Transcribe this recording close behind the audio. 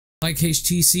Like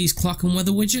HTC's clock and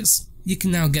weather widgets, you can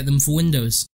now get them for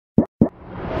Windows.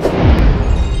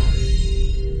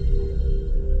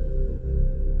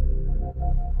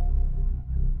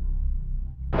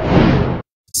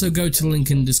 So go to the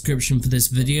link in the description for this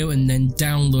video and then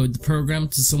download the program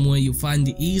to somewhere you'll find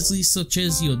it easily, such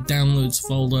as your downloads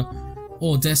folder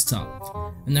or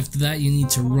desktop. And after that you need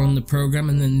to run the program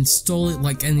and then install it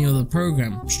like any other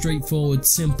program. Straightforward,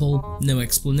 simple, no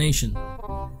explanation.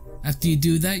 After you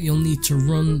do that, you'll need to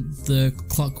run the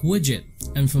clock widget,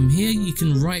 and from here you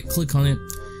can right click on it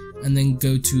and then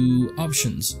go to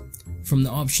options. From the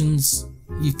options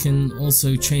you can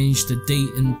also change the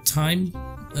date and time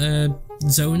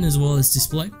zone as well as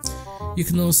display. You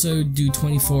can also do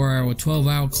 24-hour,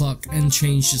 12-hour clock and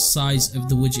change the size of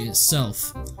the widget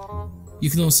itself.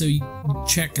 You can also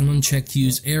check and uncheck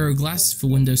use aero glass for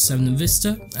Windows 7 and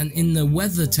Vista, and in the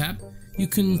weather tab you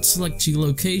can select your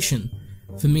location.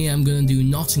 For me, I'm going to do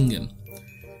Nottingham.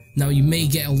 Now you may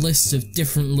get a list of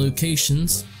different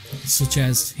locations, such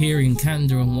as here in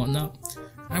Canada and whatnot.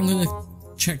 I'm going to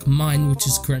check mine, which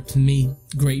is correct for me,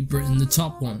 Great Britain, the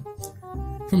top one.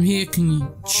 From here can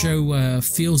you show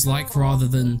feels like rather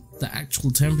than the actual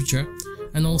temperature,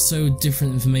 and also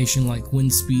different information like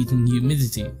wind speed and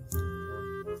humidity.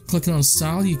 Clicking on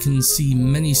style, you can see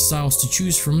many styles to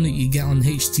choose from that you get on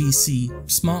HTC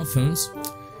smartphones.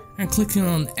 And clicking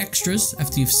on extras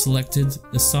after you've selected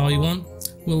the style you want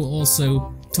will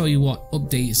also tell you what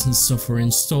updates and stuff are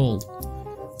installed.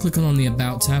 Clicking on the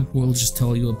about tab will just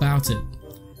tell you about it.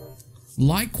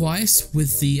 Likewise,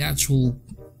 with the actual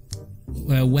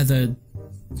weather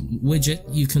widget,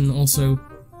 you can also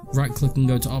right click and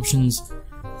go to options,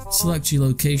 select your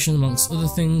location amongst other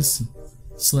things,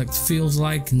 select feels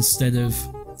like instead of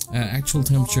actual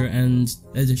temperature, and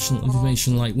additional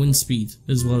information like wind speed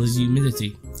as well as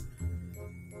humidity.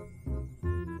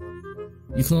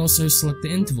 You can also select the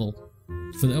interval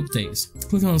for the updates.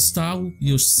 Clicking on style,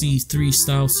 you'll see 3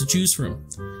 styles to choose from.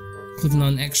 Clicking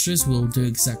on extras will do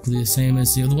exactly the same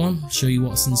as the other one, show you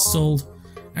what's installed,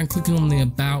 and clicking on the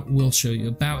about will show you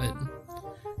about it.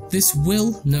 This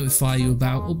will notify you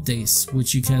about updates,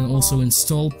 which you can also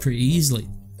install pretty easily.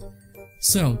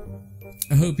 So,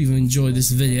 I hope you've enjoyed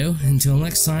this video. Until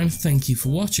next time, thank you for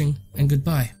watching, and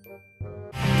goodbye.